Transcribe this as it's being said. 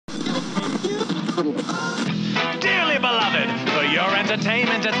Dearly beloved, for your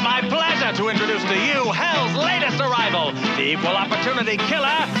entertainment, it's my pleasure to introduce to you Hell's latest arrival, the equal opportunity killer,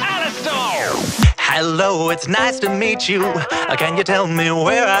 Alistair. Hello, it's nice to meet you. Can you tell me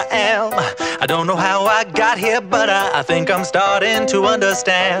where I am? I don't know how I got here, but I think I'm starting to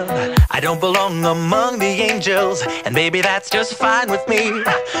understand. I don't belong among the angels, and maybe that's just fine with me.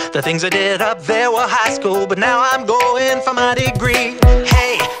 The things I did up there were high school, but now I'm going for my degree.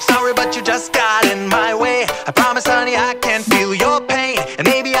 Hey, sorry, but you just got in my way. I promise, honey, I can feel your pain, and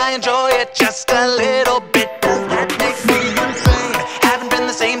maybe I enjoy it just a little bit. Does that make me insane? Haven't been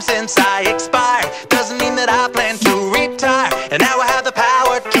the same since I expired. Doesn't mean that I plan to retire, and now I have the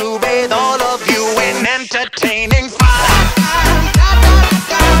power to bathe all of you in entertaining fire.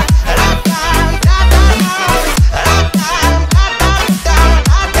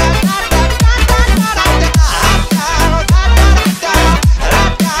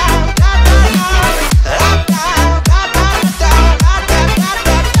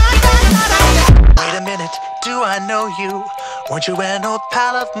 Wait a minute, do I know you? Weren't you an old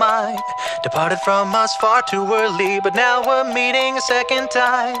pal of mine? Departed from us far too early, but now we're meeting a second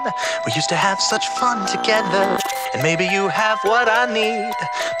time. We used to have such fun together, and maybe you have what I need.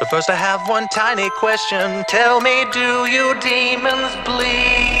 But first I have one tiny question. Tell me, do you demons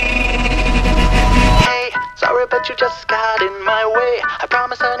bleed? Hey, sorry, but you just got in my way. I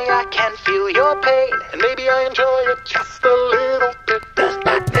promise, honey, I can feel your pain, and maybe I enjoy it just a little bit. Does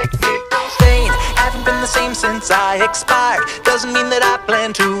that make me insane? Haven't been the same since I expired. Doesn't mean that I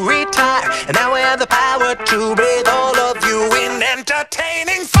plan to retire, and now I have the power to bathe all of you in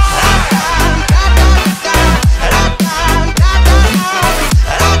entertaining fire.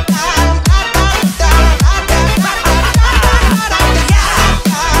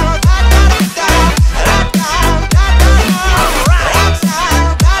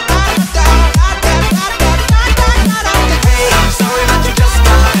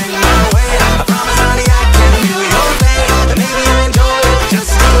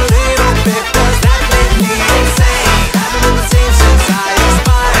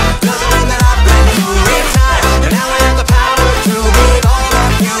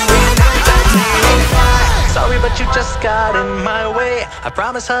 Got in my way. I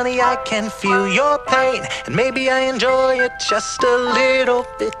promise, honey, I can feel your pain, and maybe I enjoy it just a little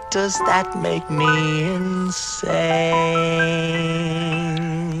bit. Does that make me insane?